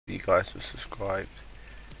guys were subscribed,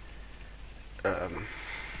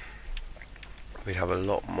 we'd have a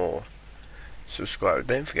lot more subscribers.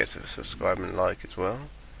 Don't forget to subscribe and like as well.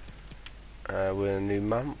 We're in a new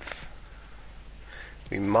month.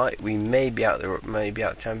 We may be out there, maybe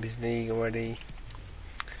out Champions League already,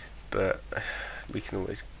 but we can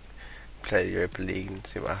always play the Europa League and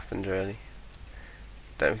see what happens really.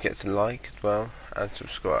 Don't forget to like as well and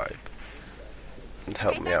subscribe and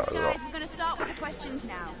help me out a lot. We're going to start with the questions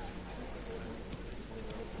now.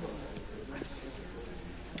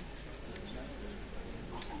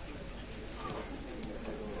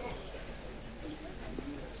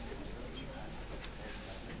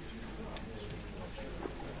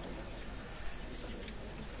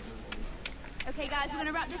 Okay guys, we're going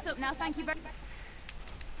to wrap this up now. Thank you very much.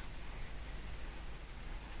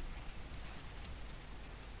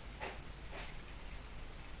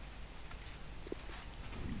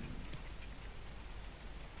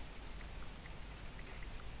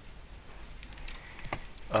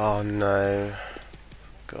 Oh no,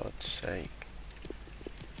 for God's sake.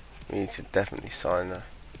 We need to definitely sign her.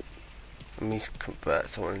 We need to convert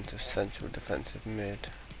someone into central defensive mid.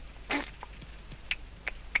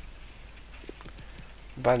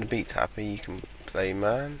 Van de Beek's happy, you can play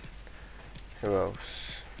man. Who else?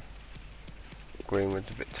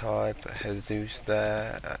 Greenwood's a bit tired, but Jesus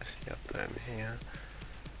there. Actually, I'll put him here.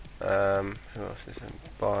 Who else is in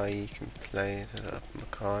buy? You can play.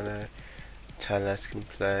 Meccano. Tellez can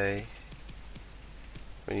play.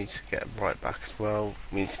 We need to get a right back as well.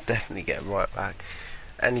 We need to definitely get a right back.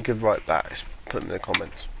 Any good right backs, put them in the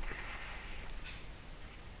comments.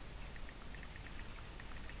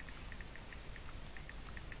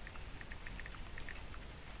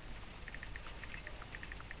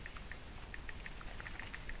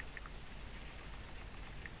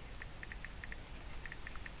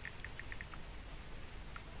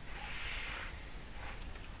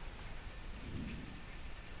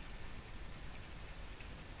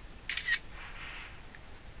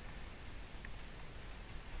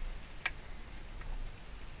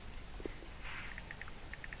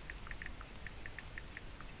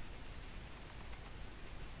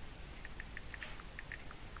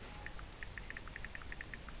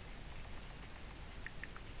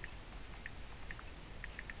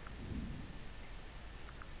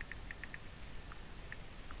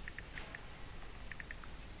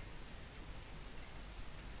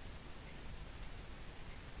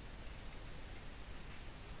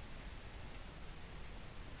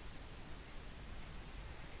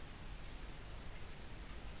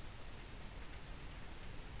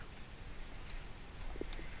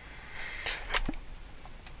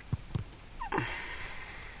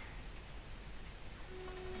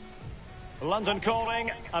 London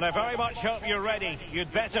calling, and I very much hope you're ready.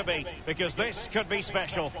 You'd better be, because this could be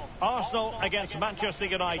special. Arsenal against Manchester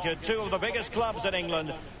United, two of the biggest clubs in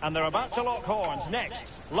England, and they're about to lock horns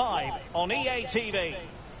next, live on EA TV.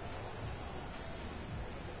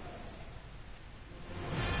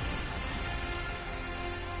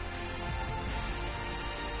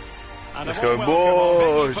 And let's go,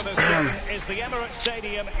 boys! For this game is the Emirates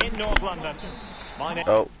Stadium in North London.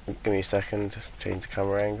 Oh, give me a second, just change the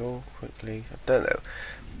camera angle quickly. I don't know.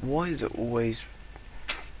 Why is it always...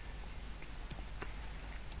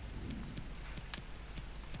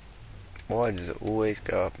 Why does it always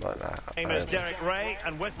go up like that? My name is Derek Ray,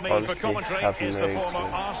 and with me honestly, for commentary is the former clue.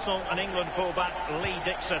 Arsenal and England fullback Lee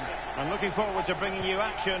Dixon. I'm looking forward to bringing you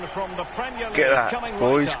action from the Premier League. Get that, coming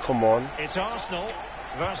boys, right up. come on. It's Arsenal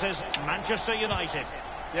versus Manchester United.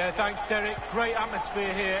 Yeah, thanks Derek. Great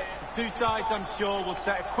atmosphere here. The two sides, I'm sure, will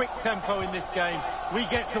set a quick tempo in this game. We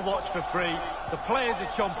get to watch for free. The players are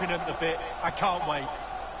chomping at the bit. I can't wait.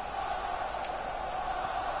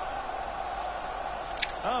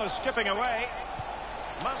 Oh, skipping away.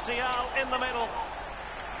 Martial in the middle.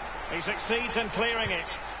 He succeeds in clearing it.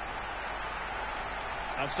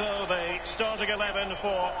 And so the starting 11 for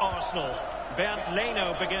Arsenal. Bernd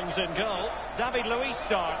Leno begins in goal. David Luiz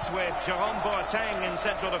starts with Jerome Boateng in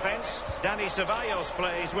central defence. Dani Ceballos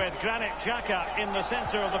plays with Granit Xhaka in the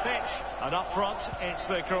centre of the pitch. And up front, it's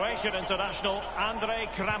the Croatian international Andrej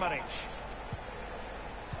Kramaric.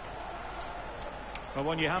 Well,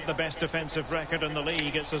 when you have the best defensive record in the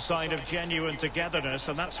league, it's a sign of genuine togetherness,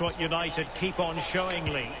 and that's what United keep on showing,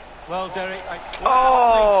 Lee. Well, Derek, Just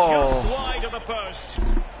Oh! wide of the post.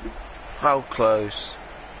 How close?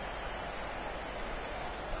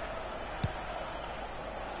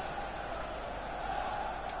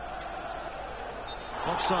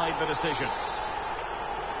 Offside the decision.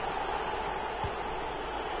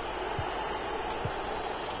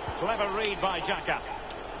 Clever read by Xhaka.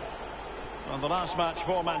 And the last match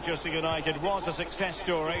for Manchester United was a success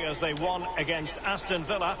story as they won against Aston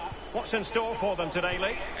Villa. What's in store for them today,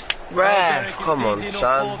 Lee? Ref, come on, for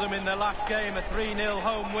son. them in their last game, a 3-0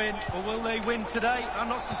 home win. But will they win today? I'm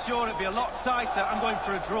not so sure. It'll be a lot tighter. I'm going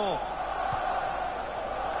for a draw.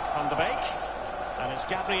 Van de Beek. And it's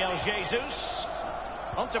Gabriel Jesus.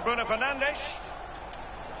 On to Bruno Fernandes.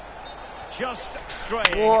 Just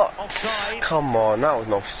straying What? offside. Come on, that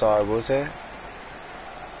wasn't offside, was it?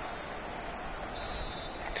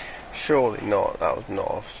 Surely not, that was not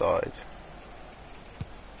offside.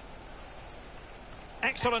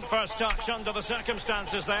 Excellent first touch under the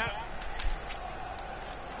circumstances there.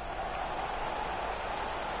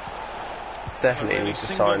 Definitely Really need to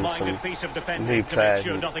sign single-minded piece of some defending new to make players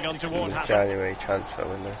sure in nothing untoward the happens. January transfer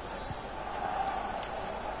window.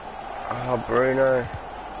 Ah, Bruno.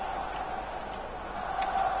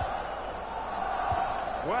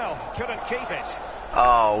 Well, couldn't keep it.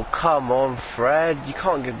 Oh, come on, Fred. You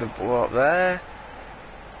can't give the ball up there.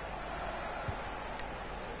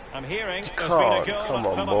 I'm hearing You there's been a can't. goal Come at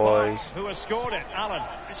on, Villa boys. Park. Who has scored it? Alan.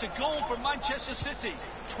 It's a goal for Manchester City.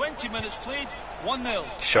 20 minutes played, 1-0.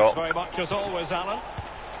 Shot. Very much as always, Alan.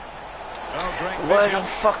 Oh, great Where's vision. the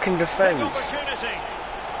fucking Big defence? opportunity.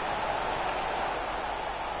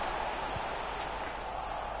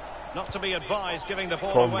 Not to be advised giving the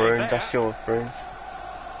ball Come on, away Bruno. there. That's yours, Bruno.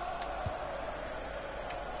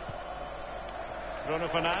 Bruno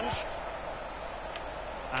Fernandes.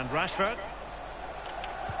 And Rashford.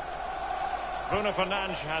 Bruno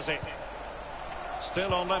Fernandes has it.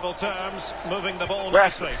 Still on level terms, moving the ball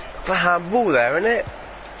Ref, nicely. it's a handball there, isn't it?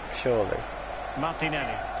 Surely.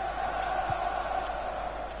 Martinelli.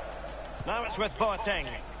 Now it's with Boateng.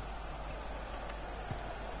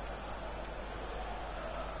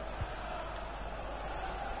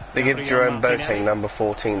 They give Gabriel Jerome Martinelli. Boateng number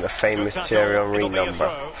 14 the famous Good Thierry tackle, Henry it'll be a number.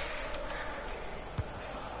 throw.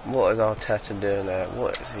 What is Arteta doing there?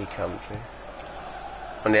 What has he come to?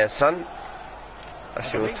 On the son? That's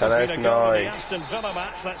I your believe there's tennis, been a goal in the nice. Aston Villa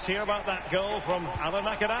match. Let's hear about that goal from Alan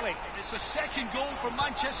McAnally. It's the second goal for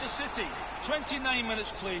Manchester City. 29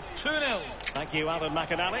 minutes played, 2-0. Thank you, Alan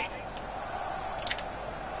McAnally.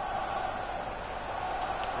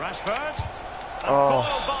 Rashford. And Oh.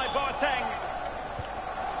 followed by Boateng.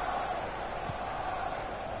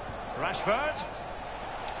 Rashford.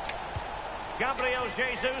 Gabriel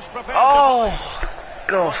Jesus prepared Oh, to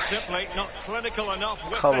gosh. simply not clinical enough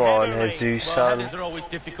with Come the on, header, Lee. Jesus, Well, son. headers are always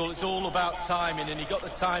difficult. It's all about timing, and he got the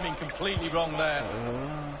timing completely wrong there.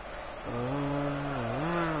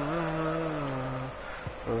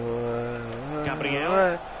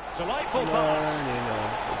 Gabriel. Delightful pass.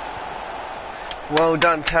 Well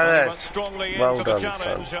done, He went Tennis. strongly Well into the done,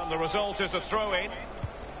 challenge, son. and the result is a throw-in.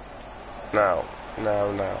 No.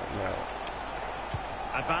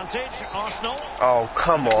 Advantage, Arsenal. Oh,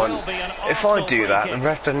 come It on. will be an If I Arsenal do free that, kick. the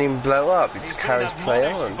ref doesn't even blow up. He He's just been carries play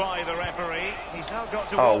admonished on. by the referee. He's now got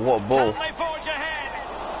to Oh, walk. what a ball. Can they forge ahead?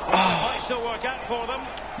 Oh. Might still work out for them.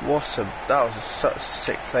 That was such a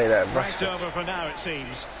sick play there. Right Rashford. over for now, it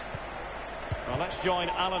seems. Well, let's join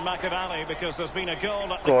Alan McAnally because there's been a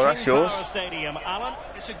goal at Go the on, King that's yours. Power Stadium. Alan,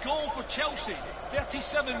 It's a goal for Chelsea.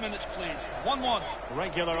 37 minutes played, 1-1.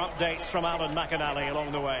 regular updates from Alan McAnally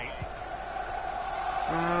along the way.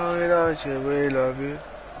 Oh, United, we love you.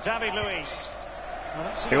 David Luiz. Well,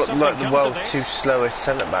 let's see They if got something like the comes world's of this. two slowest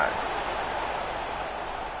centre backs.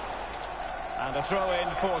 And a throw-in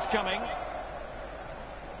forthcoming.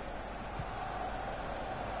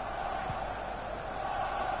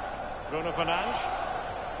 Bruno Fernandes.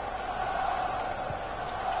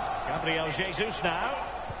 Gabriel Jesus now.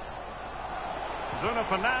 Bruno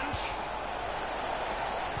Fernandes.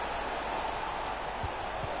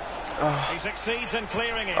 Oh, He succeeds in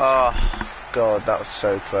clearing it. oh, God, that was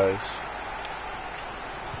so close.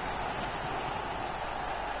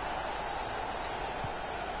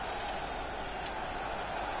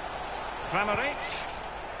 Kramaric.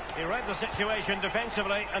 He read the situation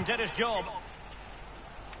defensively and did his job.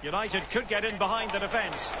 United could get in behind the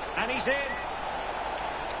defence. And he's in.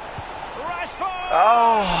 Rashford!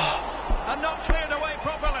 Oh, And not cleared away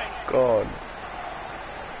properly. God.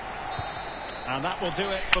 And that will do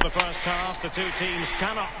it for the first half. The two teams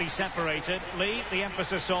cannot be separated. Lee, the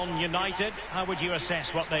emphasis on United. How would you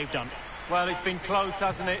assess what they've done? Well, it's been close,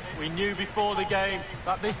 hasn't it? We knew before the game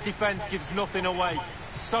that this defence gives nothing away.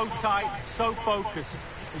 So tight, so focused.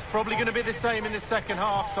 It's probably going to be the same in the second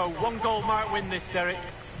half, so one goal might win this, Derek.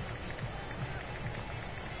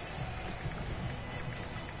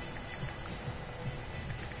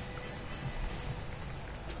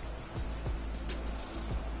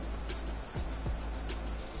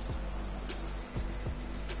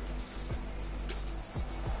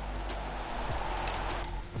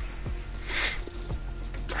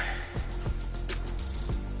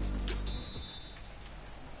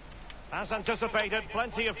 As anticipated,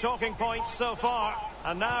 plenty of talking points so far.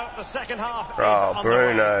 And now the second half is Oh,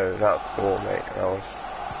 underway. Bruno, that's cool, mate. That was...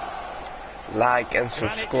 Like and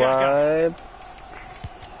Granit subscribe.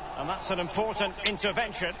 And that's an important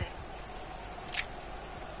intervention.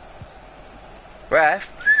 Ref,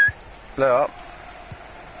 blew up.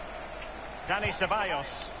 Dani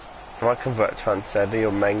Ceballos. I might convert to Hansebi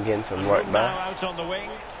or Mengen to right Now back. out on the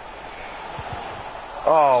wing.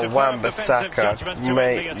 Oh, Superb defensive judgment to Wan-Bissaka, end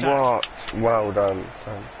mate, the attack. what? Well done,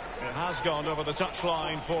 son. It has gone over the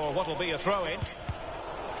touchline for what will be a throw-in.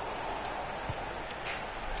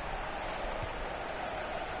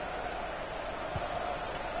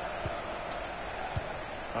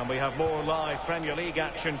 And we have more live Premier League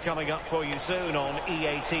action coming up for you soon on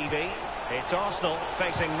EA TV. It's Arsenal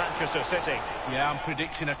facing Manchester City. Yeah, I'm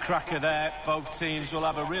predicting a cracker there. Both teams will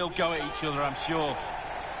have a real go at each other, I'm sure.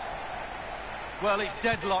 Well, it's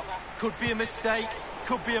deadlock. Could be a mistake.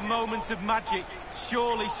 Could be a moment of magic.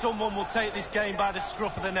 Surely someone will take this game by the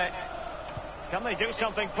scruff of the neck. Can they do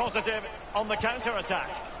something positive on the counter-attack?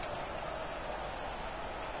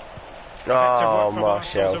 Oh,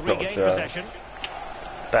 Martial to got regain the possession.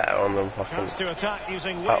 better on them fucking Chance to attack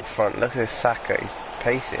using up width. front. Look at this Saka, he's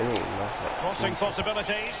pacing, isn't he? Crossing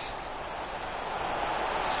possibilities.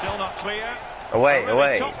 Still not clear. Away, A really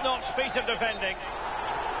away. top-notch piece of defending.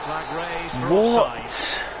 Flag raised for What?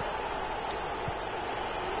 offside.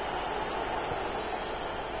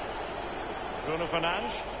 Bruno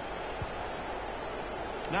Fernandes.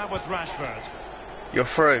 Now with Rashford. You're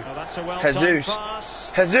through. Oh, that's a well-timed Jesus. pass.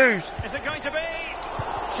 Jesus! Is it going to be?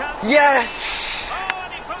 Chance. Yes! Oh,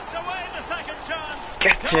 and he puts away the second chance.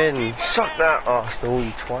 Get in! Goalkeeper Suck there. that, Arsenal,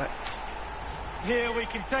 you twats. Here we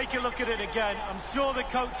can take a look at it again. I'm sure the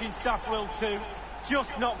coaching staff will too.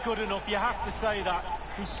 Just not good enough, you have to say that.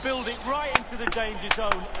 He spilled it right into the danger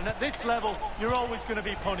zone, and at this level, you're always going to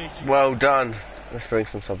be punished. Well done. Let's bring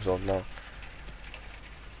some subs on now.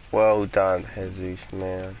 Well done, Jesus,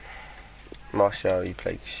 man. Martial, you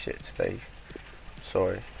played shit today.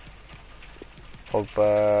 Sorry.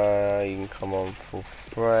 Pogba, you can come on for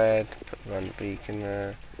Fred. Put Van de Beek in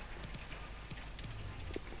there.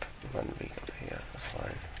 Put Van de Beek up here, that's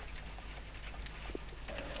fine.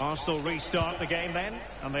 Arsenal restart the game then,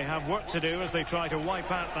 and they have work to do as they try to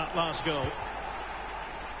wipe out that last goal.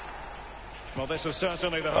 Well, this is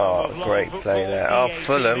certainly the home of Oh, live great football, play there. Oh, EA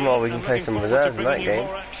Fulham, TV, well, we can and play looking some forward to reserves in that bringing you game.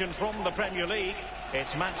 more action from the Premier League.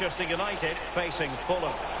 It's Manchester United facing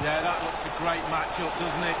Fulham. Yeah, that looks a great match-up,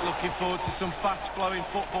 doesn't it? Looking forward to some fast-flowing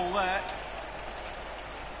football there.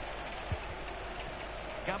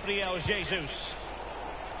 Gabriel Jesus.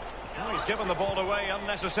 Now he's given the ball away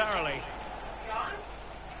unnecessarily.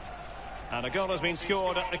 And a goal has been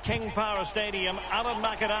scored at the King Power Stadium. Alan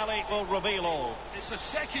McInally will reveal all. It's the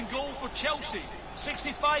second goal for Chelsea.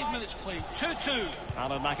 65 minutes played. 2-2.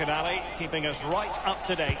 Alan McInally keeping us right up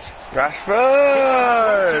to date.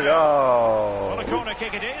 Rashford! What a Oh! corner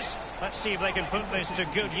kick it is. Let's see if they can put this to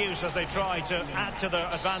good use as they try to add to their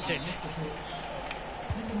advantage.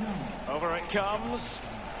 Over it comes.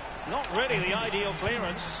 Not really the ideal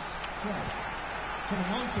clearance. Coming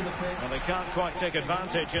onto the pitch, And they can't quite take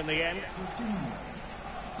advantage in the end. Coutinho.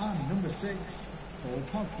 And number 6, Paul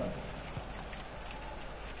Pogba.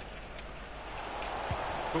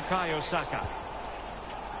 Bukayo Saka.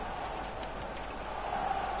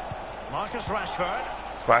 Marcus Rashford.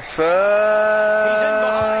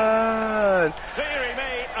 Rashford! Deary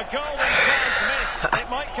me, a golden chance missed. It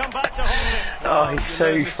might come back to haunt him. Oh, he's You so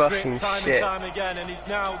learn the script fucking time shit. and time again, and he's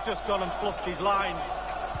now just gone and fluffed his lines.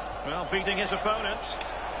 Well, beating his opponent.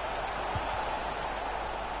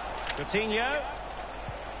 Coutinho.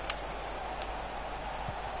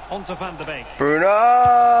 On to Van de Beek. Bruno!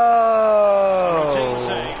 Routine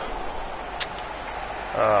save.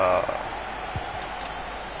 Oh.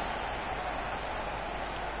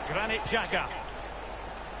 Granit Xhaka.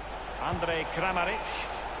 Andrej Kramaric.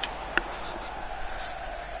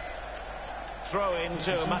 Throw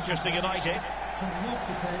into Manchester United. Coming off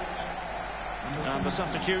the pitch, And the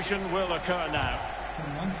substitution will occur now.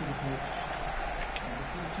 coming onto the pitch, number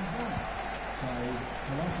 41, Said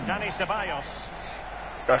Kolasinac. Dani Ceballos.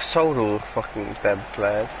 I sold all the fucking dead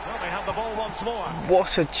players. Well, they have the ball once more.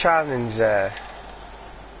 What a challenge there.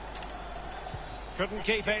 Couldn't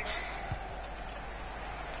keep it.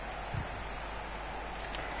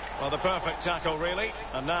 Well, the perfect tackle, really.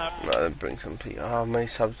 And now, No, bring some people. How many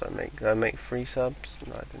subs did I make? Did I make 3 subs?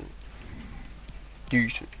 No, I didn't.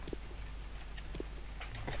 Decent.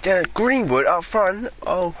 Yeah, Greenwood up front.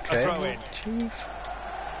 Okay. A throw in. Jeez.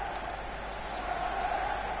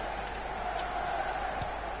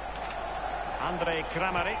 Andrej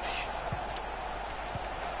Kramaric.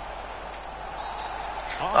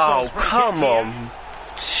 Arsenal's Oh, free come kick here. on.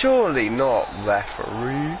 Surely not,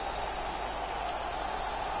 referee.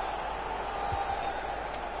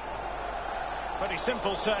 Pretty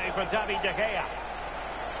simple save for David De Gea.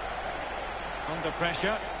 Under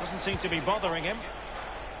pressure, doesn't seem to be bothering him.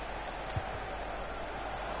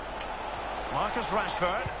 Marcus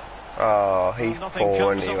Rashford. Oh, he's Nothing poor,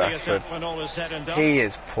 comes isn't he, of the Rashford? attempt when all is said and done. He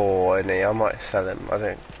is poor, isn't he? I might sell him.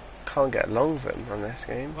 Can't get along with him on this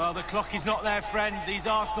game. Well, the clock is not their friend. These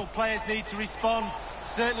Arsenal players need to respond.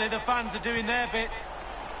 Certainly the fans are doing their bit.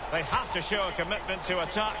 They have to show a commitment to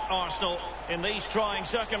attack Arsenal in these trying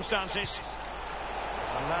circumstances.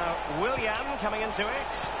 And now Willian coming into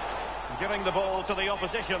it, giving the ball to the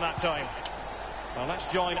opposition that time. Well, let's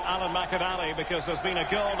join Alan McAnally because there's been a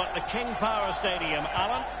goal at the King Power Stadium.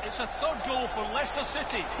 Alan? It's a third goal for Leicester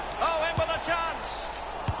City. Oh, in with a chance!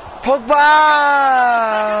 Pogba!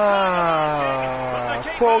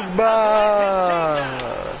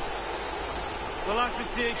 Well, as we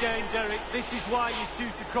see again, Derek, this is why you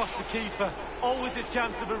shoot across the keeper. Always a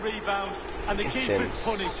chance of a rebound, and the keeper's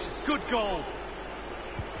punished. Good goal.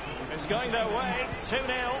 It's going their way,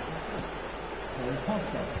 2-0. Paul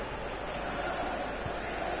Pogba.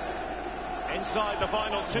 Inside the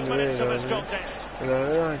final 2 minutes of this contest.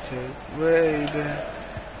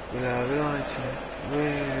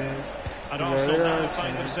 And Arsenal now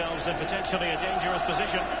find themselves in potentially a dangerous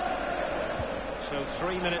position. So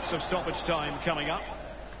 3 minutes of stoppage time coming up.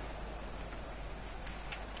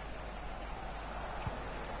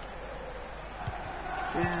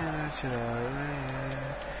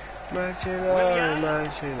 Eric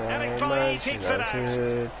Bailly keeps it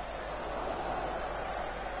out.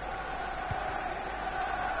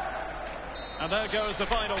 And there goes the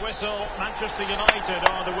final whistle. Manchester United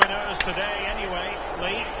are the winners today anyway.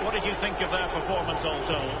 Lee, what did you think of their performance all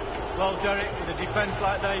told? Well, Derek, with a defence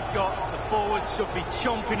like they've got, the forwards should be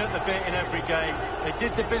chomping at the bit in every game. They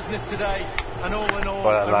did the business today, and all in all,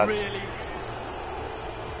 a really...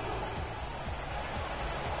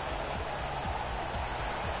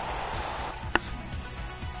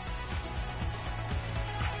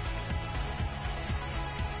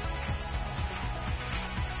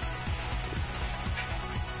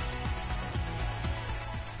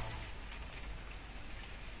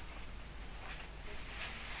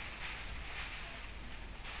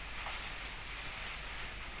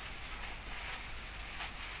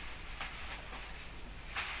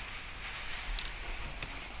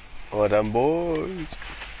 Well done, boys.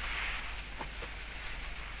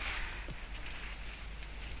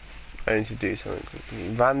 I need to do something quickly.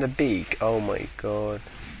 Van der Beek, oh my god.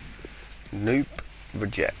 Nope,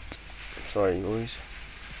 reject. Sorry, boys.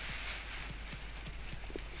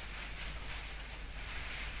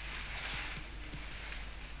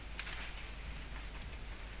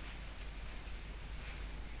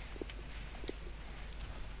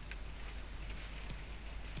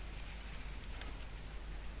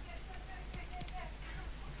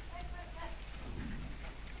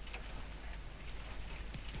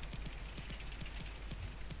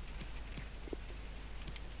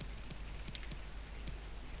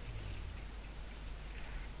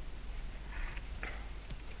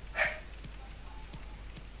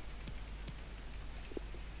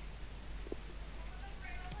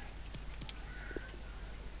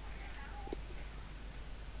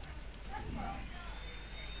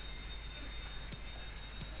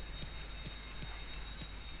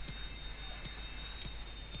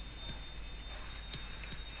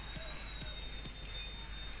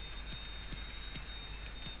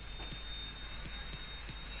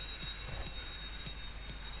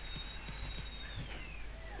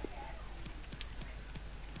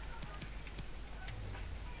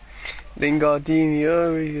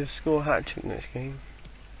 Lingardinho, he will score hat-trick next game.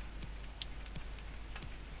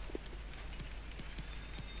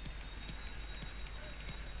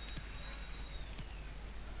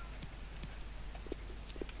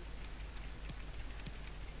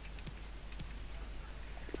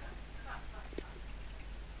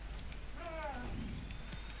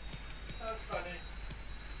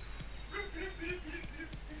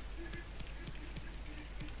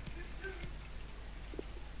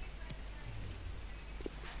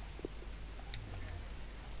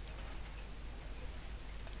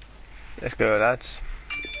 Let's go, lads.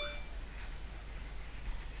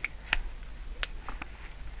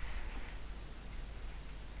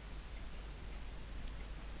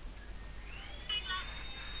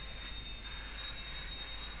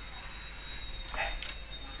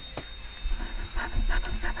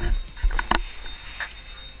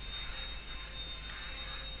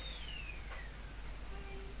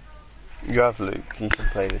 You have Luke, you can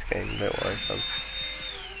play this game, don't worry, son.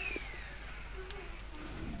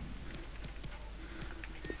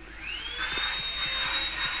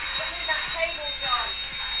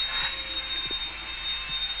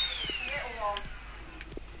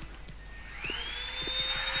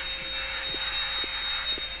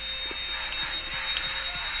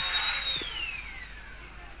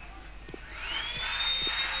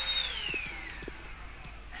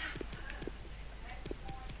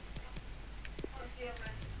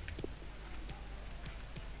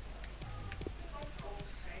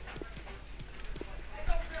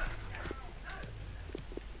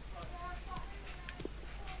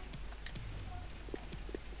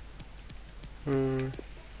 Let's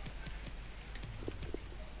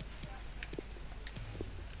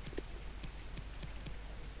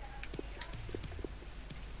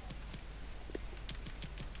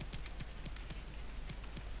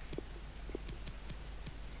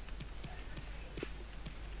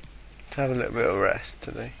have a little bit of rest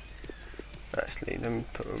today. Actually, let me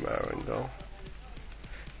put Romero in goal.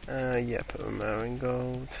 Yeah, put Romero in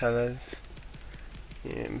goal. Tellers.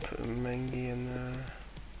 Yeah, and put Mengi in there.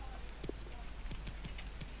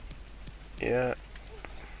 Yeah.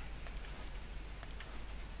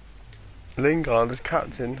 Lingard as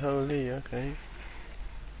captain. Holy, okay.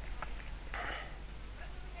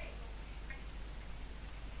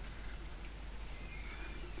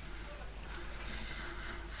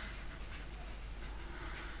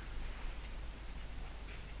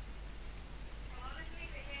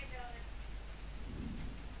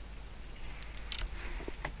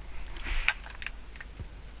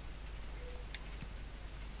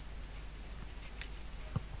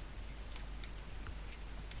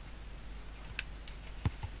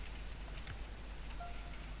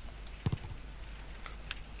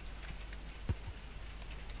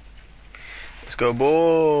 Let's go, boys.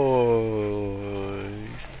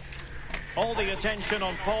 All the attention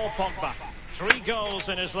on Paul Pogba. 3 goals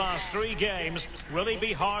in his last 3 games. Will he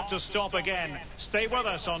be hard to stop again? Stay with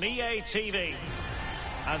us on EA TV.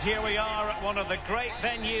 And here we are at one of the great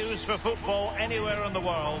venues for football anywhere in the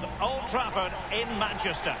world, Old Trafford in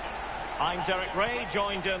Manchester. I'm Derek Ray,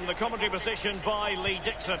 joined in the commentary position by Lee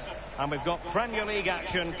Dixon. And we've got Premier League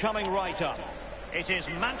action coming right up. It is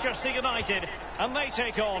Manchester United, and they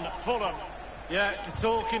take on Fulham. Yeah, the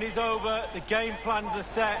talking is over, the game plans are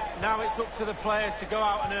set, now it's up to the players to go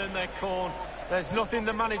out and earn their corn. There's nothing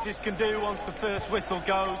the managers can do once the first whistle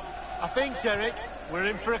goes. I think, Derek, we're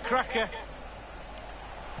in for a cracker.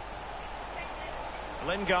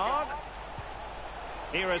 Lingard.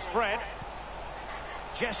 Here is Fred.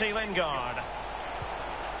 Jesse Lingard.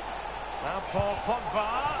 Now Paul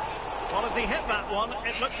Pogba. Well, as he hit that one,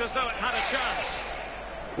 it looked as though it had a chance.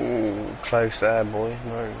 Ooh, close there, boy.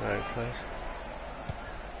 Very, very close.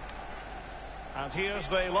 And here's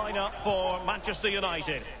the lineup for Manchester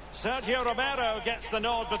United. Sergio Romero gets the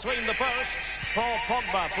nod between the posts. Paul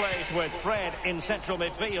Pogba plays with Fred in central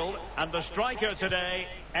midfield. And the striker today,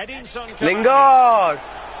 Edinson Cavani. Lingard!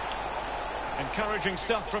 Encouraging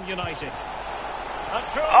stuff from United. A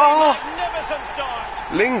truly magnificent start.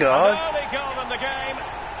 Lingard? An early goal in the game.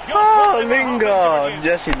 Oh, Lingard!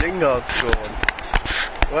 Jesse Lingard scored.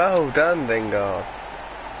 Well done, Lingard.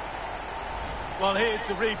 Well, here's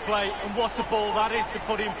the replay, and what a ball that is to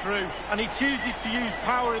put him through. And he chooses to use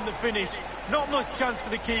power in the finish. Not much chance for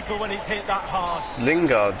the keeper when he's hit that hard.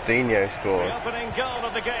 Lingard, Dino scored. The opening goal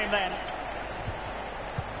of the game then.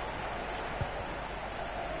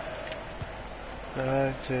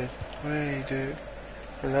 United, we do.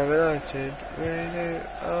 United, we do.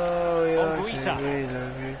 Oh, United, we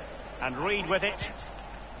love you. And Reed with it.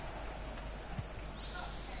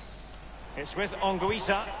 It's with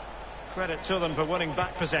Anguissa. Credit to them for winning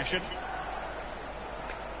back possession.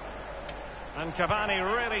 And Cavani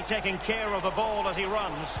really taking care of the ball as he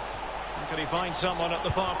runs. And can he find someone at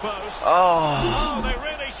the far post? Oh, they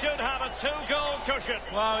really should have a 2-goal cushion.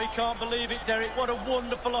 Wow, he can't believe it, Derek. What a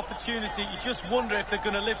wonderful opportunity. You just wonder if they're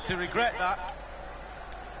going to live to regret that.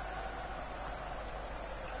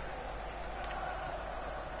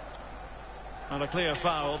 And a clear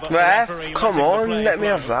foul, but Ref, the referee come letting the on, play let me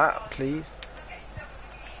flow. have that, please.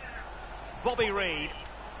 Bobby Reed.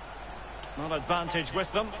 Not advantage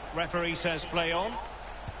with them. Referee says play on.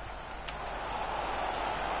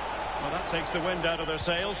 Well, that takes the wind out of their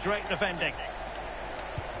sails. Great defending.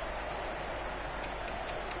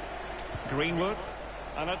 Greenwood.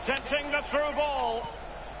 And attempting the through ball.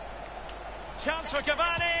 Chance for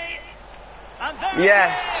Cavani. And there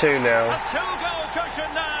Yeah, it is. 2-0. A 2-goal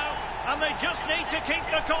cushion now. And they just need to keep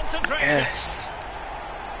the concentration. Yes.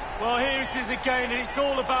 Well, here it is again, and it's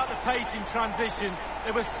all about the pace in transition.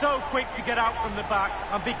 They were so quick to get out from the back,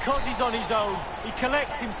 and because he's on his own, he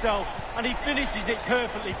collects himself, and he finishes it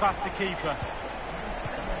perfectly past the keeper.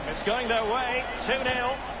 It's going their way.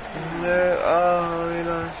 2-0. No, oh,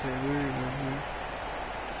 United, we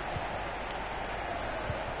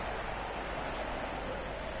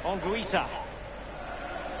love you. Anguissa.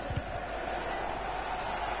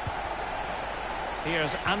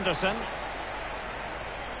 Here's Anderson.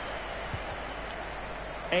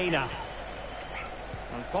 Aina.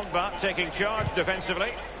 And Pogba taking charge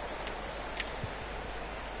defensively.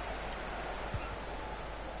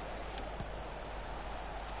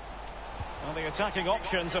 Well, the attacking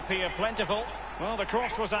options appear plentiful. Well, the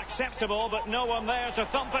cross was acceptable, but no one there to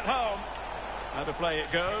thump it home. Out of play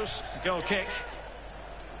it goes. Goal kick.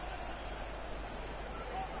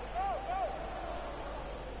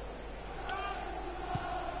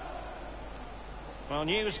 Well,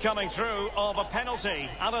 news coming through of a penalty.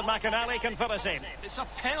 Alan McInally can fill us in. It's a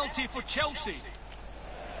penalty for Chelsea.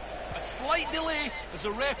 A slight delay as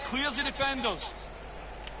the ref clears the defenders.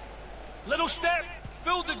 Little step,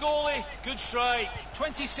 fooled the goalie, good strike.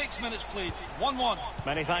 26 minutes played, 1-1.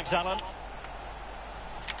 Many thanks, Alan.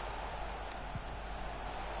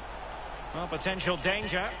 Well, potential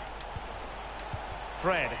danger.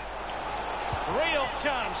 Fred. Real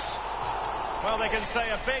chance. Well, they can say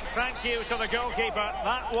a big thank you to the goalkeeper.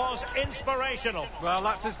 That was inspirational. Well,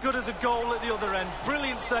 that's as good as a goal at the other end.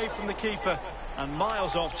 Brilliant save from the keeper. And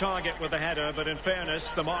miles off target with the header, but in fairness,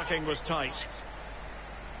 the marking was tight.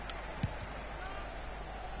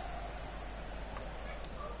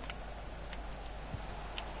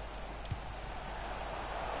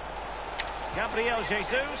 Gabriel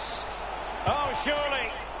Jesus. Oh, surely.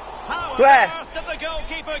 How on earth did the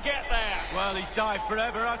goalkeeper get there? Well, he's dived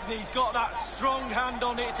forever, hasn't he? He's got that strong hand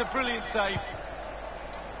on it. It's a brilliant save.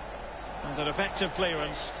 And an effective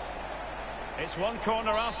clearance. It's one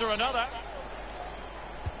corner after another.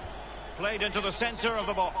 Played into the centre of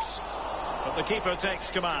the box. But the keeper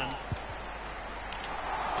takes command.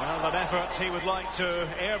 Well, an effort he would like to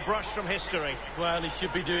airbrush from history. Well, he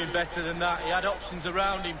should be doing better than that. He had options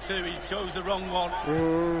around him too. He chose the wrong one.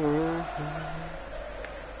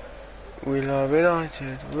 We love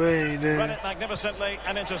United, we do. Run it magnificently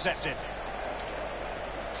and intercepted.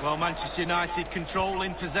 Well, Manchester United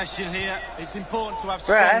controlling possession here. It's important to have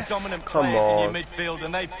strong, dominant players in your midfield,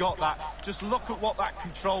 and they've got that. Just look at what that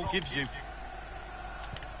control gives you.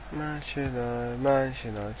 Manchester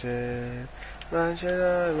United.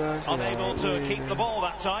 Unable to keep the ball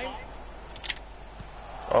that time.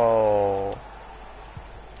 Oh.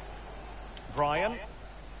 Brian.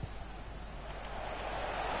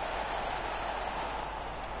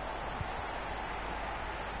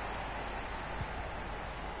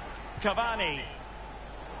 Cavani.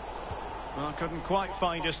 Well, couldn't quite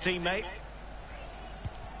find his teammate.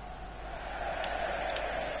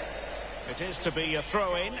 It is to be a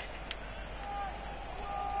throw-in.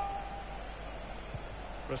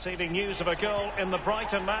 Receiving news of a goal in the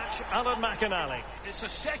Brighton match, Alan McInally. It's a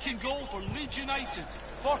second goal for Leeds United.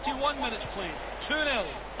 41 minutes played, 2-0.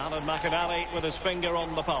 Alan McInally with his finger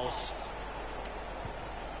on the pulse.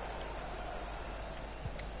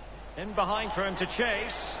 In behind for him to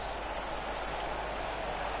chase.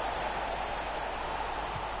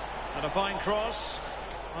 And a fine cross.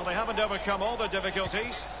 Well, they haven't overcome all the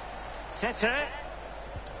difficulties. Tete.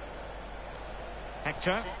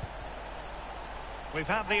 Hector. We've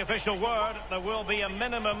had the official word. There will be a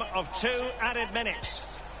minimum of 2 added minutes.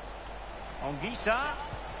 Anguissa.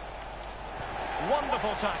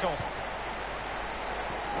 Wonderful tackle.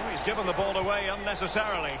 Oh, he's given the ball away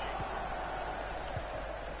unnecessarily.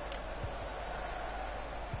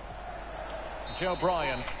 Joe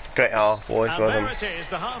Bryan. Great half, boys. And there it is,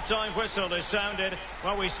 the half-time whistle is sounded.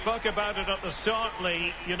 Well, we spoke about it at the start,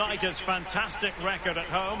 Lee. United's fantastic record at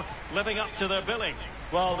home, living up to their billing.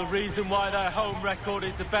 Well, the reason why their home record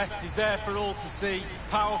is the best is there for all to see.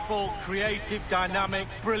 Powerful, creative, dynamic,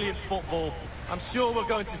 brilliant football. I'm sure we're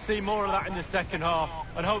going to see more of that in the second half,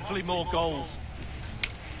 and hopefully more goals.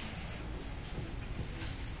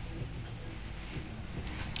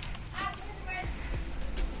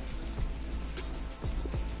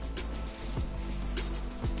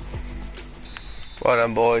 Well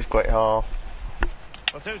done, boys. Great half.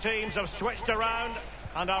 The two teams have switched around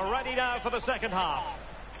and are ready now for the second half.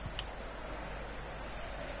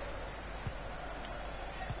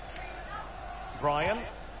 Brian.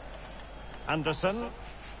 Anderson.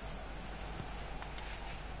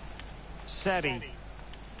 Seri.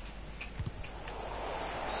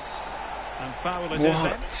 And foul it is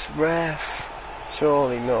then. What? Ref?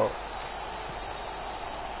 Surely not.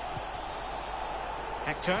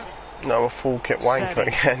 Hector. No, a full kick wanker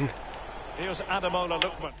again. Here's Ademola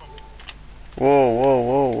Lookman. Whoa, whoa,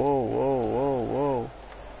 whoa, whoa, whoa, whoa, whoa.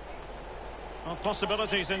 Well,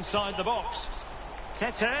 possibilities inside the box.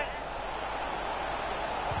 Tete.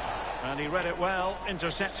 And he read it well,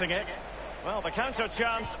 intercepting it. Well, the counter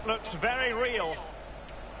chance looks very real.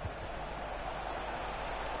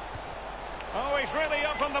 Oh, he's really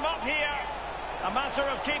opened them up here. A matter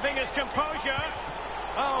of keeping his composure.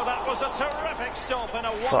 Oh, that was a terrific stop in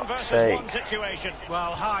a one-versus-one situation.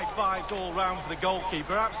 Well, high fives all round for the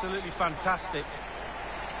goalkeeper. Absolutely fantastic.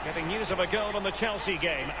 Getting news of a goal in the Chelsea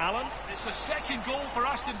game. Alan? It's a second goal for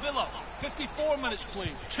Aston Villa. 54 minutes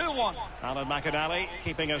played. 2-1. Alan McInally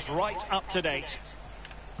keeping us right up to date.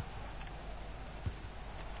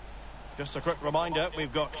 Just a quick reminder,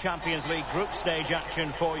 we've got Champions League group stage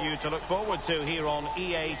action for you to look forward to here on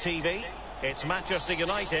EA TV. It's Manchester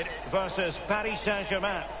United versus Paris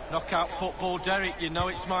Saint-Germain. Knockout football, Derek, you know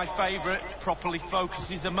it's my favourite. Properly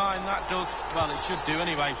focuses the mind, that does. Well, it should do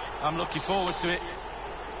anyway. I'm looking forward to it.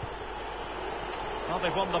 Well,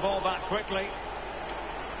 they've won the ball back quickly.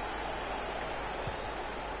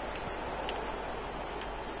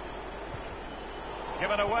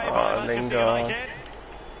 Given away by Manchester United.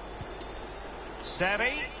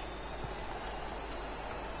 Seri.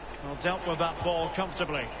 Well, dealt with that ball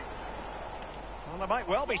comfortably. Well, there might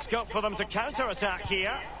well be scope for them to counter-attack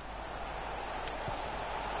here.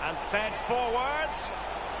 And fed forwards.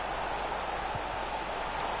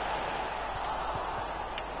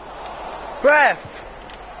 Ref!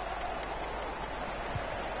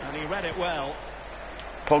 And he read it well.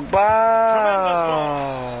 Pogba!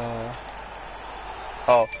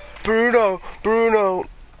 Oh, Bruno!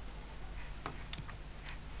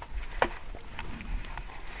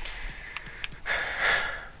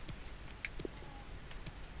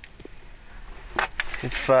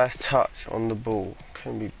 His first touch on the ball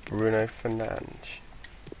can be Bruno Fernandes.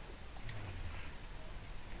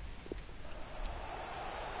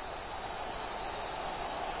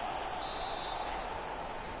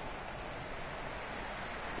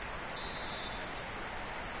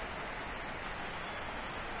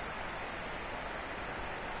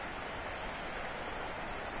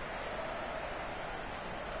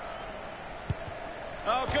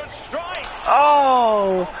 Oh, good strike!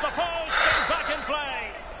 Oh! Off the post and back in play.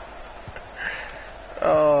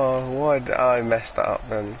 Oh, why did I messed that up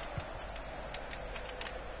then?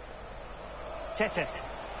 Tete,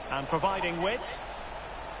 and providing width.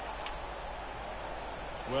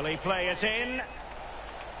 Will he play it in?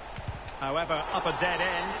 However, up a dead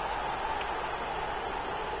end.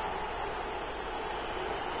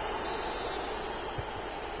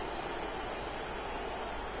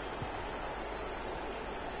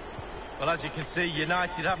 Well, as you can see,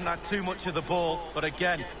 United haven't had too much of the ball, but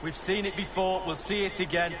again, we've seen it before, we'll see it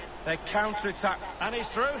again. Their counter-attack. And he's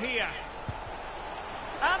through here.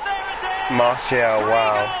 And there it is! Martial,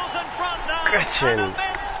 wow. 3 goals in front now. Gretchen. An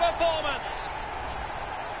immense performance.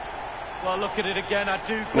 Well, look at it again, I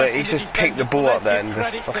do. Look, he's just picked the ball up there and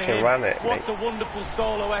just fucking ran it, What mate. a wonderful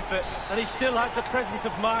solo effort, and he still has the presence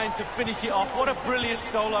of mind to finish it off. What a brilliant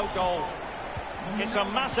solo goal. It's a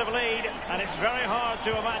massive lead, and it's very hard to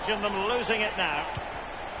imagine them losing it now.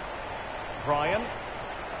 Brian.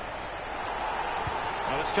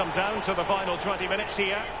 Well, it's come down to the final 20 minutes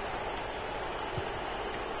here.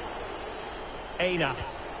 Aina.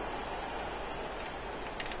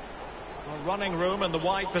 Well, running room in the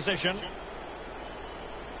wide position.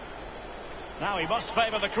 Now he must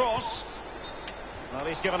favour the cross. Well,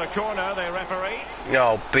 he's given a corner, the referee.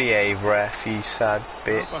 Oh, behave, ref, you sad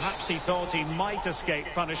bitch. Well, perhaps he thought he might escape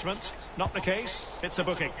punishment. Not the case. It's a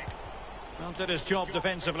booking. Well, did his job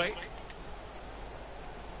defensively.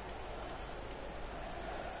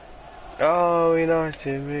 Oh,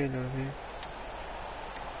 United, we love you.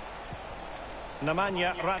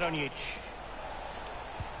 Nemanja Radonjic.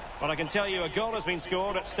 Well, I can tell you a goal has been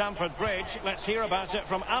scored at Stamford Bridge. Let's hear about it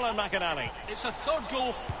from Alan McInally. It's a third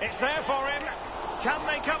goal. It's there for him. Can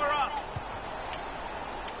they cover up?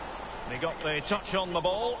 They got the touch on the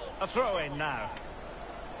ball. A throw in now.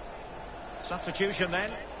 Substitution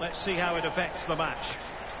then. Let's see how it affects the match.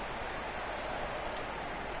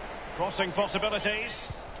 Crossing possibilities.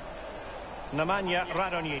 Nemanja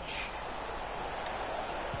Radonjic.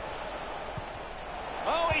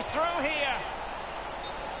 Oh, he's through here.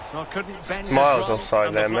 Well, couldn't bend his Miles run, offside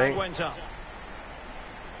and the there, flag mate. went up.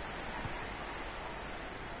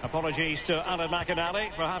 Apologies to Alan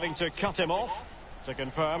McInally for having to cut him off. To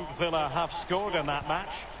confirm, Villa have scored in that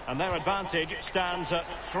match, and their advantage stands at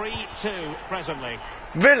 3-2 presently.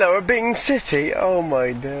 Villa are beating City? Oh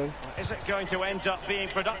my god. Is it going to end up being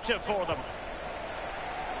productive for them?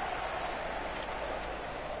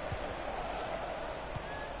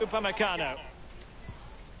 Upamecano.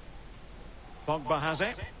 Pogba has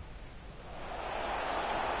it.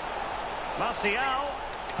 Martial,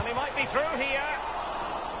 and he might be through here.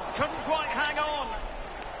 Couldn't quite hang on.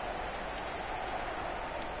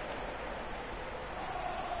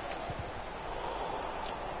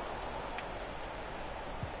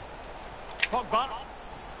 Pogba.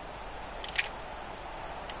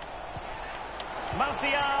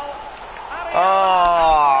 Martial.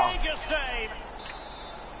 Outrageous save.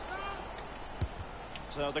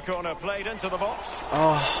 So the corner played into the box.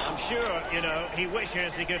 Oh. I'm sure, you know, he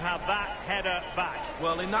wishes he could have that header back.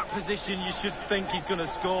 Well, in that position, you should think he's going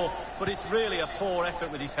to score, but it's really a poor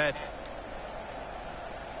effort with his head.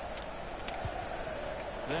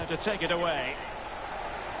 There to take it away.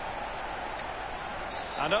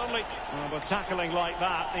 And only with tackling like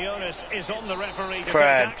that, the onus is on the referee to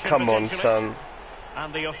Fred, take action. come on, son.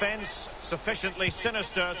 And the offence sufficiently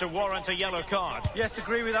sinister to warrant a yellow card. Yes,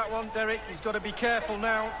 agree with that one, Derek. He's got to be careful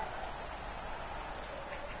now.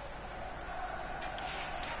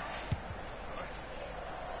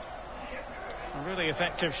 Really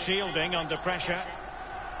effective shielding under pressure.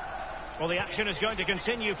 Well, the action is going to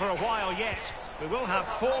continue for a while yet. We will have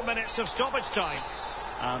 4 minutes of stoppage time.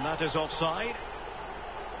 And that is offside.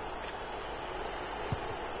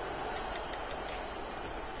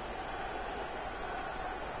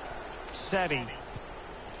 Sebi.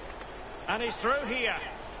 And he's through here.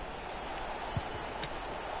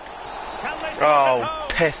 Can they sort it home?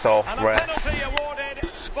 Piss off, and ref. a penalty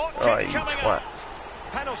awarded. Spot kick Oh, you coming twat. up.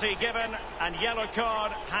 Penalty given and yellow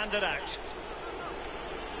card handed out.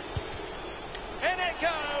 In it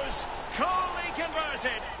goes. Coolly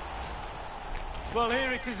converted. Well,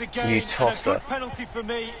 here it is again. You And a tosser. good penalty for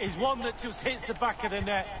me is one that just hits the back of the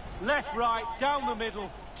net. Left, right, down the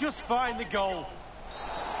middle. Just find the goal.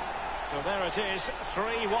 So there it is.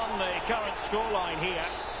 3-1 the current scoreline here.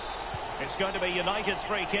 It's going to be United's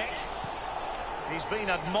free kick. He's been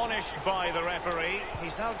admonished by the referee.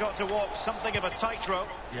 He's now got to walk something of a tightrope.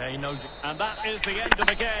 Yeah, he knows it. And that is the end of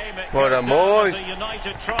the game. It Well goes done, down as boys. a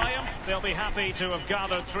United triumph. They'll be happy to have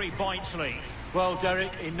gathered 3 points lead. Well,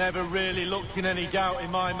 Derek, he never really looked in any doubt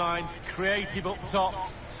in my mind. Creative up top,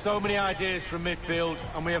 so many ideas from midfield,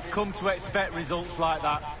 and we have come to expect results like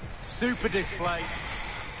that. Super display.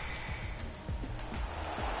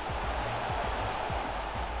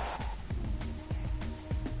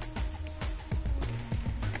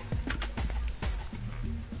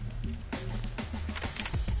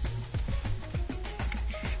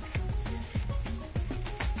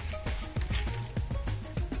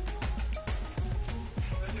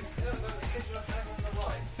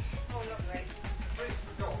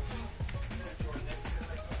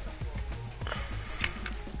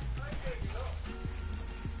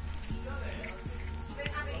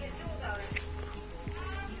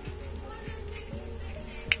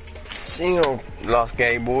 Single last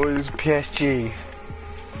game, boys. PSG.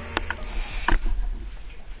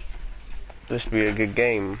 This will be a good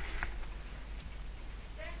game.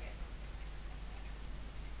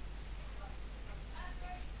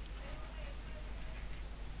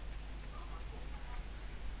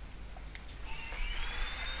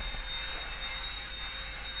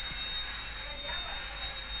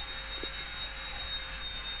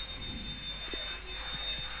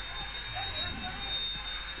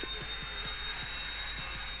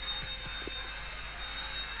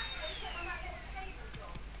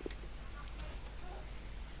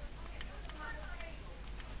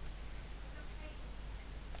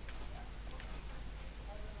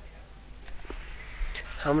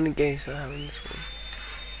 How many games do I have in this one?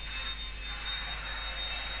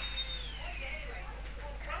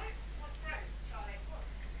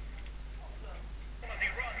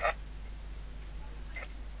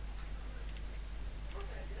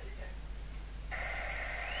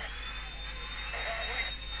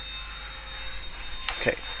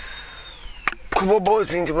 Okay. Come on, boys,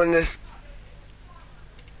 we need to win this.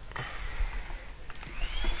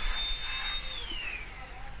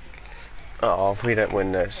 Oh, if we don't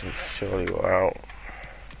win this, surely we're out.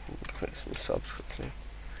 Click some subs quickly.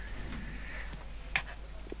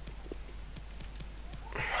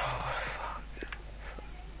 Oh, fuck.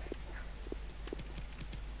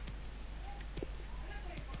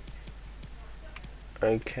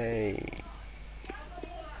 Okay.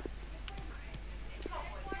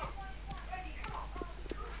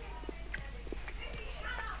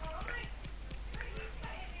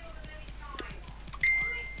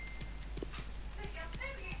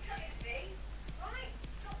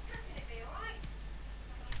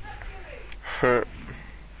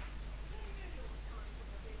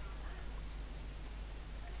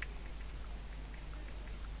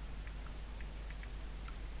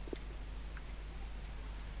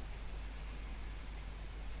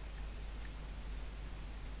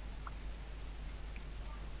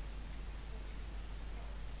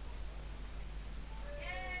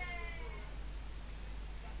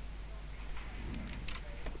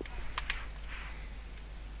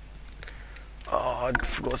 Oh, I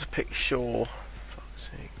forgot to pick Shaw. Fuck's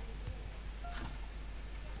sake.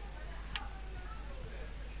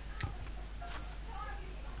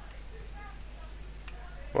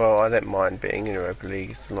 Well, I don't mind being in Europa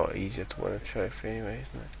League. It's a lot easier to win a trophy anyway,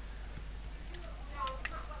 isn't it?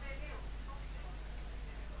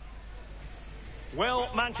 Will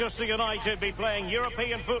Manchester United be playing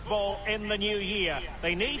European football in the new year?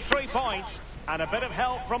 They need 3 points and a bit of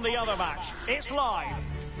help from the other match. It's live.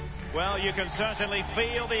 Well, you can certainly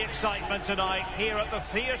feel the excitement tonight here at the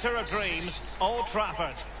Theatre of Dreams, Old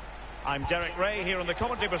Trafford. I'm Derek Ray here in the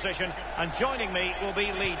commentary position, and joining me will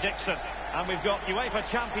be Lee Dixon. And we've got UEFA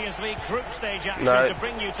Champions League group stage action to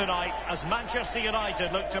bring you tonight as Manchester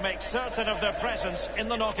United look to make certain of their presence in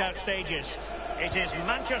the knockout stages. It is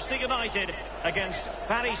Manchester United against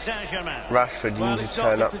Paris Saint-Germain. Rashford, you need to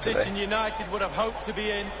turn up today. Position United would have hoped to be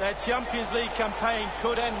in. Their Champions League campaign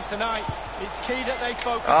could end tonight. It's key that they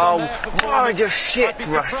focus on their performance. Oh, why just shit,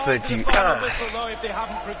 Rashford, you ass. Though, if they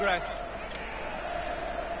haven't progressed.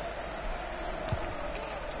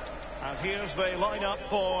 And here's the lineup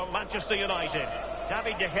for Manchester United.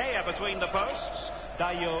 David De Gea between the posts.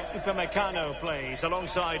 Dayo Upamecano plays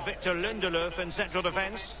alongside Victor Lindelof in central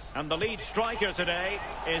defence. And the lead striker today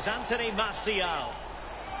is Anthony Martial.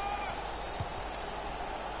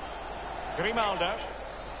 Grimaldo.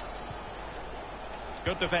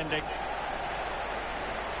 Good defending.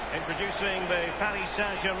 Introducing the Paris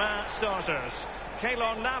Saint-Germain starters.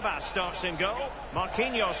 Keylor Navas starts in goal.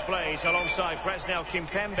 Marquinhos plays alongside Presnel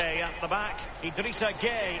Kimpembe at the back. Idrissa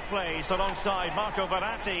Gueye plays alongside Marco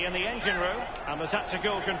Verratti in the engine room. And the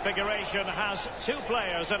tactical configuration has 2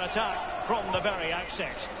 players in attack from the very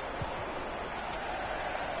outset.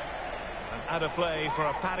 And out of play for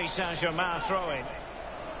a Paris Saint-Germain throw-in.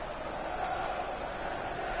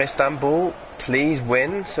 Istanbul, please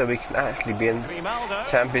win so we can actually be in Grimaldo.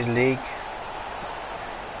 Champions League.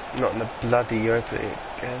 Not in the bloody Europa League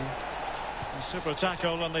again. A super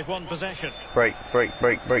tackle and they've won possession. Break. But a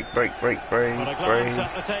glance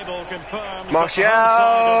at the table confirms Martial!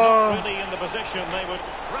 That the not really in the position they would...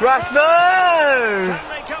 Rashford! Can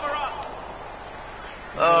they cover up?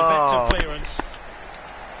 Oh. Effective clearance.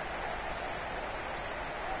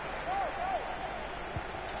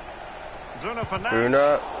 Bruno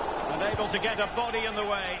Fernandes. Unable to get a body in the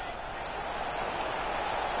way.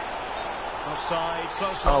 Offside,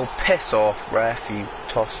 close one. Oh, piss off, ref, you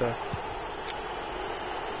tosser.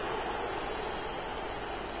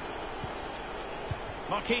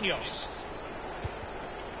 Marquinhos.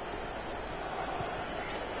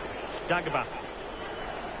 Dagba.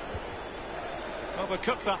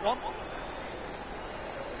 Overcooked that one.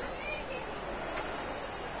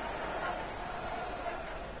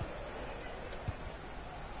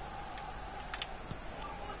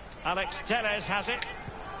 Alex Telles has it.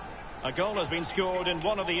 A goal has been scored in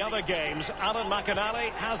one of the other games. Alan McInally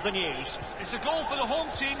has the news. It's a goal for the home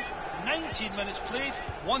team. 19 minutes played,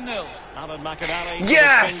 1-0. Alan McInally with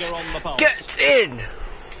Yes! his finger on the pulse. Get in!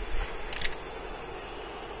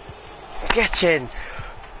 Get in!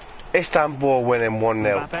 Istanbul winning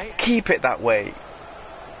 1-0. Mbappe. Keep it that way.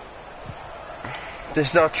 This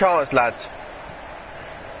is our chance, lads.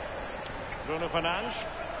 Bruno Fernandes.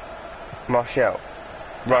 Martial.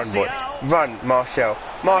 Run, boy. Martial. Run, Martial.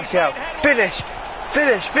 Martial. Finish!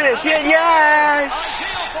 Finish! Finish! Yeah, yes!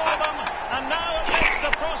 Ideal for them, and now it makes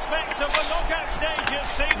the prospect of the knockout stages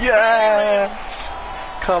seem Yes!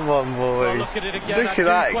 Come on, boys. Well, look at it again. Look at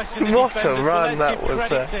that. What a run that was.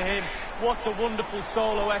 To him. What a wonderful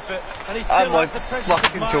solo effort. And he still And my has the presence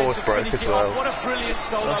fucking of mind jaws to broke finish as it well. off. What a brilliant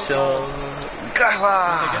solo Martial. goal. They get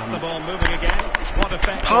the ball moving again. What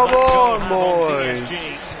effect Come will that goal on, have boys.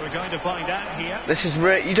 PSG? We're going to find out here. This is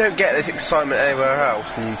you don't get this excitement anywhere else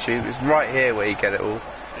on YouTube. It's right here where you get it all.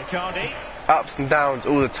 Icardi. Ups and downs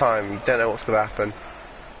all the time. You don't know what's going to happen.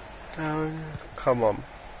 Down. Come on.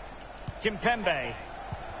 Kimpembe.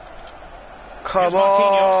 Come Here's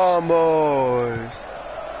Marquinhos. on, boys.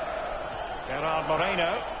 Gerard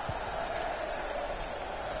Moreno.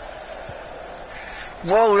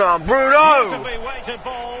 Well done, Bruno! Beautifully weighted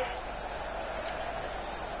ball.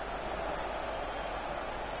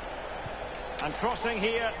 And crossing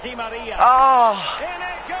here, Di Maria. Ah! In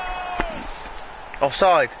it goes!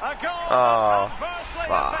 Offside. A goal Oh, that adversely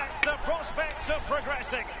fuck. affects the prospects of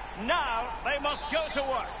progressing. Now they must go to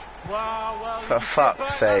work. Well, For you fuck's sit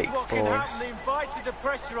back, sake, that's what can boys. happen. They invited the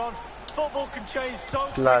pressure on. Football can change so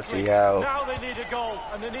Bloody quickly. hell. Now they need a goal,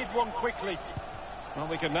 and they need one quickly. Well,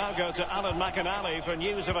 we can now go to Alan McInally for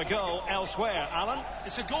news of a goal elsewhere. Alan?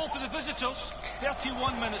 It's a goal for the visitors.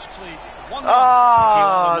 31 minutes played, 1-0.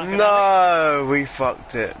 Ah, Thank you, Alan no! We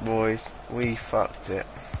fucked it, boys. We fucked it.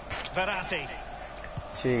 Verratti.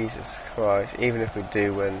 Jesus Christ. Even if we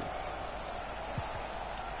do win.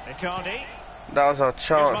 Icardi. That was our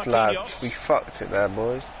chance, Marquinhos. lads. We fucked it there,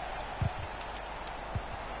 boys.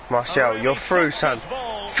 Martial, A really you're through, son. success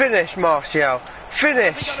ball. Finish, Martial.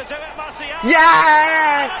 Finish! Is he going to do it, Martial?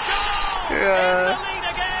 Yes! In Yeah. the lead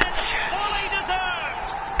again. Fully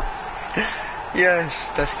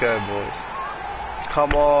Yes, let's go, boys.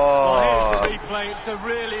 Come Well, on. here's the replay. It's a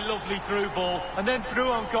really lovely through ball. And then through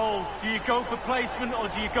on goal. Do you go for placement or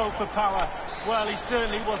do you go for power? Well, he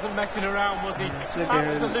certainly wasn't messing around, was he?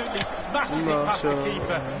 Absolutely smashes it past the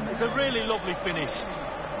keeper. It's a really lovely finish.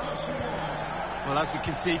 Well, as we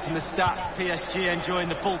can see from the stats, PSG enjoying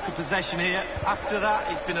the bulk of possession here. After that,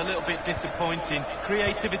 it's been a little bit disappointing.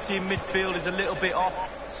 Creativity in midfield is a little bit off.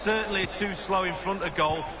 Certainly too slow in front of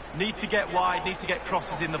goal. Need to get wide, need to get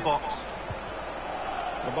crosses in the box.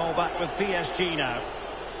 The ball back with PSG now.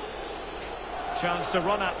 Chance to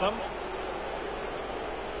run at them.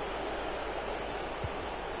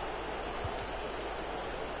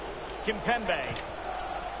 Kimpembe.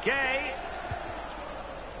 Gay.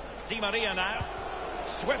 Di Maria now.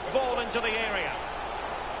 Swift ball into the area.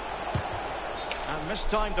 And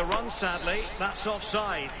mistimed the run, sadly. That's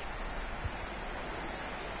offside.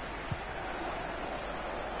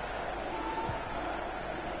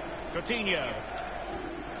 Coutinho.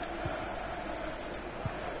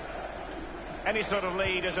 Any sort of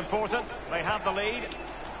lead is important. They have the lead.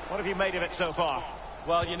 What have you made of it so far?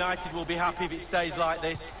 Well, United will be happy if it stays like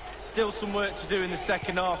this. Still some work to do in the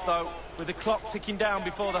second half, though. With the clock ticking down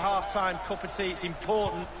before the half-time cup of tea, it's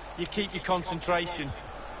important you keep your concentration.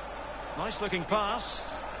 Nice looking pass.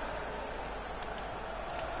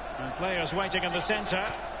 And players waiting in the centre.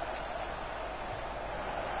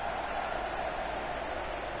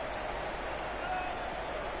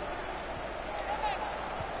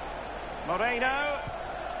 Moreno.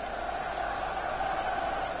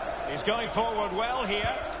 He's going forward well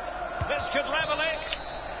here. This could level it.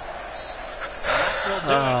 That will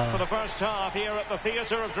do it for the first half here at the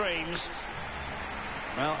Theatre of Dreams.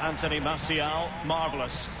 Well, Anthony Martial,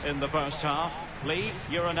 marvellous in the first half. Lee,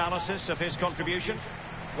 your analysis of his contribution?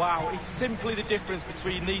 Wow, it's simply the difference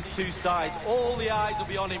between these two sides. All the eyes will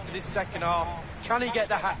be on him for this second half. Can he get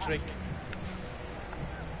the hat-trick?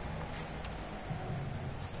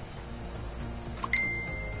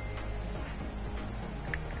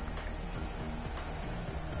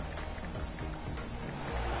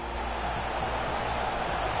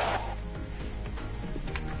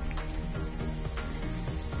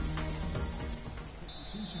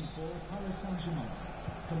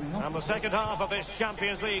 And the second half of this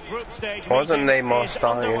Champions League group stage Wasn't meeting Neymar is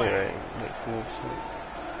starting underway. anyway?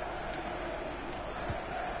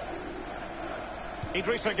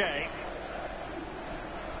 Idrissa Gueye.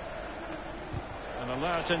 An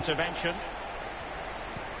alert intervention.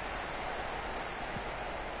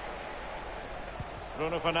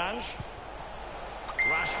 Bruno Fernandes.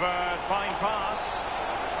 Rashford, fine pass.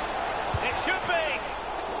 It should be.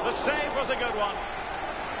 The save was a good one.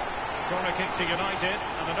 Corner kick to United,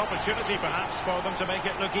 and an opportunity perhaps for them to make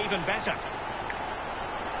it look even better.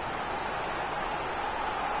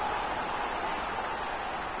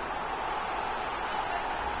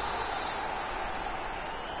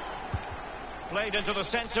 Played into the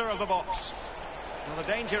centre of the box. Well, the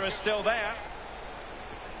danger is still there.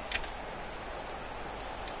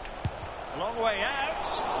 A long way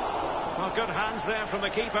out. Well, good hands there from the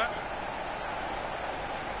keeper.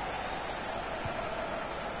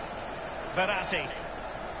 Verratti.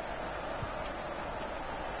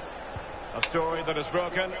 A story that has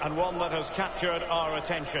broken and one that has captured our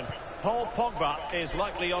attention. Paul Pogba is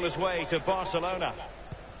likely on his way to Barcelona.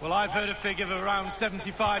 Well, I've heard a figure of around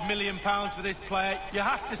 £75 million for this player. You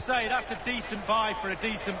have to say that's a decent buy for a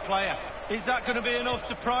decent player. Is that going to be enough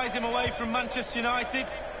to prize him away from Manchester United?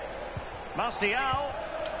 Martial.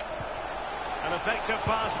 An effective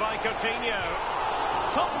pass by Coutinho.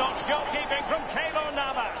 Top-notch goalkeeping from Keylor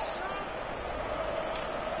Navas.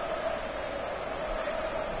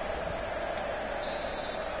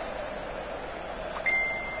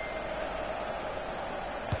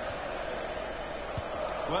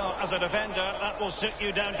 Well, as a defender, that will sit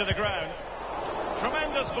you down to the ground.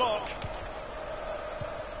 Tremendous block.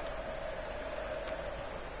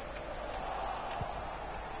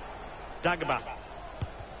 Dagba.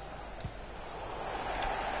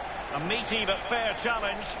 A meaty but fair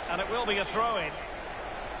challenge, and it will be a throw-in.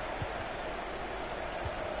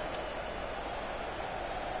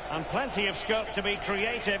 And plenty of scope to be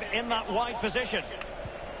creative in that wide position.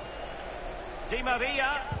 Di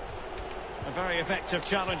Maria. A very effective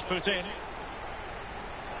challenge put in.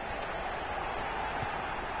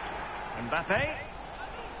 Mbappe.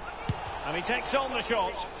 And he takes on the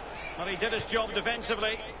shot. Well, he did his job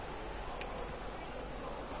defensively.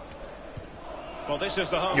 Well, this is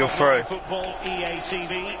the home You're of through. football, EA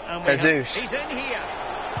TV. And we Jesus. he's in here.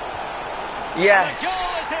 Yes. The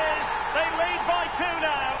goal is his. They lead by 2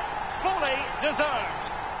 now. Fully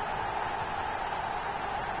deserved.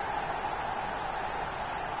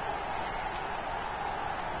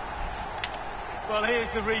 Well,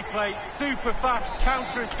 here's the replay. Super fast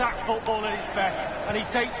counter-attack football at its best, and he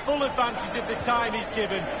takes full advantage of the time he's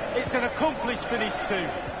given. It's an accomplished finish too.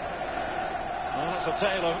 Well, it's a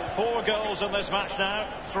tale of 4 goals in this match now.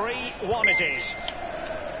 3-1 it is.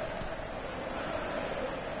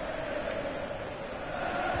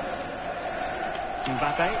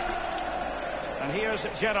 Mbappe. And here's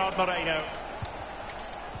Gerard Moreno.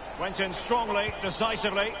 Went in strongly,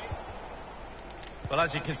 decisively. Well,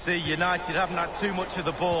 as you can see, United haven't had too much of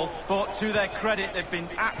the ball, but to their credit, they've been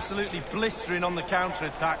absolutely blistering on the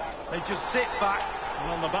counter-attack. They just sit back. And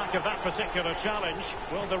on the back of that particular challenge,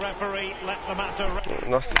 will the referee let the matter...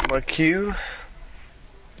 Lost my cue.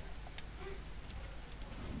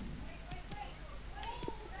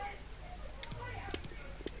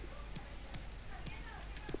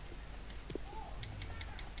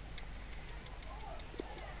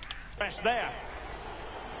 Best there.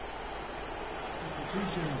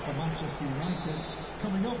 Substitution for Manchester United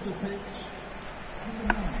coming off the pitch.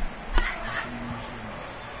 Number 9,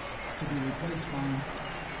 to be replaced by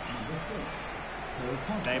number 6, Paul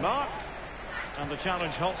Pogba. Neymar. And the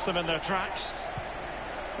challenge halts them in their tracks.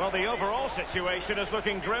 Well, the overall situation is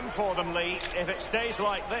looking grim for them, Lee. If it stays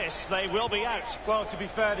like this, they will be out. Well, to be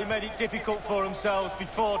fair, they made it difficult for themselves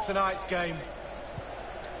before tonight's game.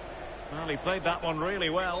 Well, he played that one really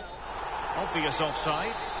well. Obvious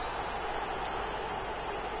offside.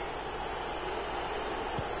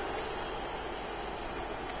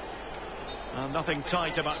 And nothing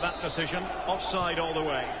tight about that decision. Offside all the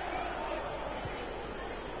way.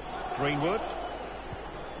 Greenwood.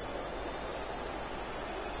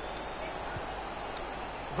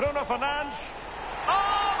 Bruno Fernandes.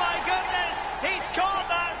 Oh my goodness! He's caught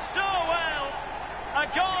that so well! A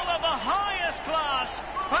goal of the highest class.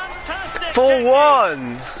 Fantastic!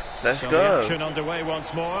 4-1. Let's So go. the action underway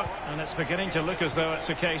once more, and it's beginning to look as though it's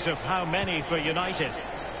a case of how many for United.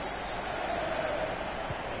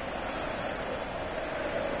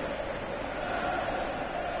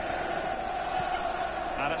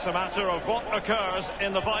 And it's a matter of what occurs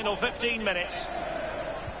in the final 15 minutes.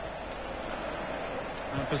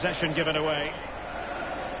 And possession given away.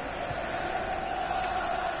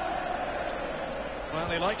 Well,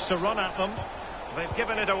 he likes to run at them. They've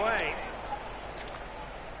given it away.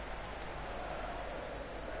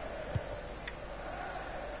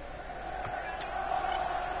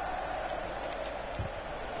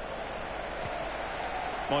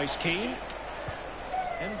 Moise Keane.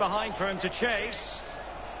 In behind for him to chase.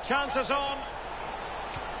 Chances on.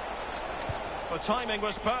 The timing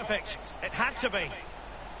was perfect. It had to be.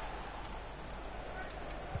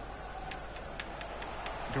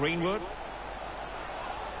 Greenwood.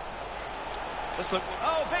 This look.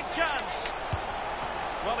 Oh, big chance.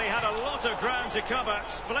 Well, he had a lot of ground to cover.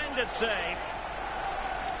 Splendid save.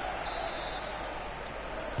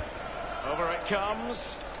 Over it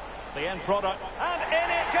comes. The end product. And in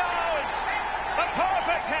it goes. The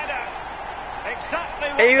perfect header. Exactly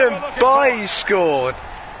what they were Even looking Bailly for. scored.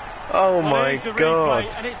 Oh Well, my here's the god.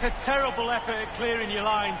 replay, and it's a terrible effort at clearing your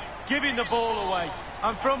lines, giving the ball away.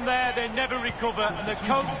 And from there, they never recover, and the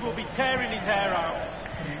coach will be tearing his hair out.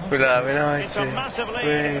 We love United. It's a massive lead,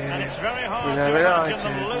 We and it's very hard we to love imagine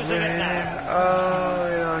them United. losing it now.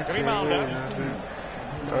 Oh, United. Grimaldo.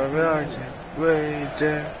 Oh, United. We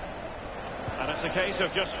do. And it's a case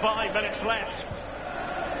of just 5 minutes left.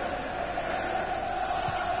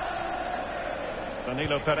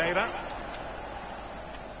 Danilo Pereira.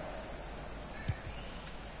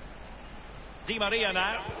 Di Maria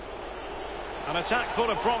now. An attack full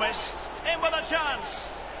of promise. In with a chance.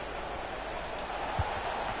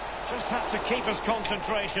 Just had to keep his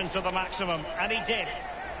concentration to the maximum, and he did.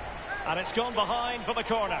 And it's gone behind for the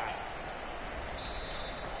corner.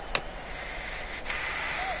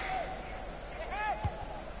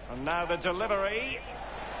 And now the delivery.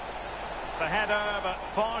 The header, but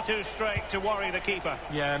far too straight to worry the keeper.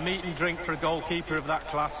 Yeah, meat and drink for a goalkeeper of that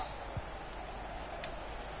class.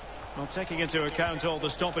 Well, taking into account all the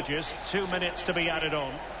stoppages, 2 minutes to be added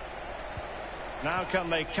on. Now can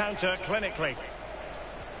they counter clinically?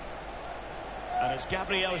 And it's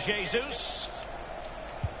Gabriel Jesus.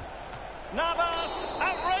 Navas,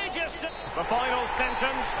 outrageous. The final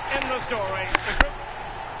sentence in the story.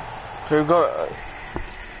 Who got it?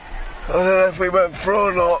 I don't know if we went through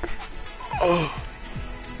or not. Oh.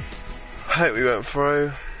 I hope we went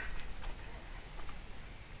through.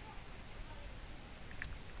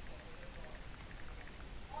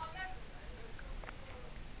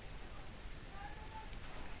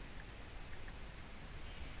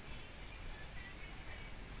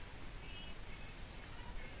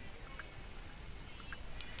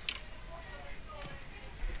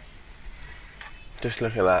 Just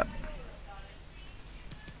look at that.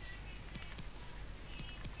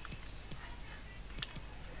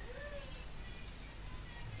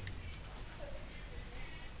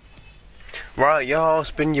 Right, y'all,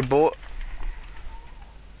 spin your boat.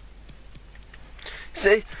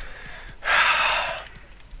 See?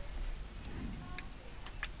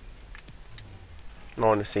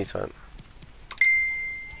 More on the sea time.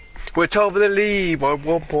 We're top of the league by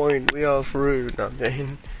 1 point. We are through. No, I'm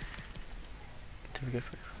joking. Did we go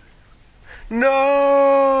through?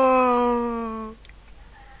 No!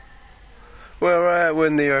 We're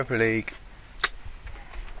in the Europa League.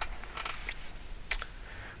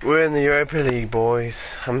 We're in the Europa League, boys.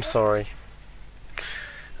 I'm sorry.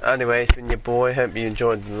 Anyway, it's been your boy. Hope you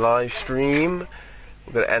enjoyed the live stream.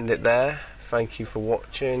 We're going to end it there. Thank you for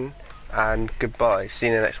watching. And goodbye. See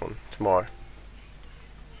you in the next one tomorrow.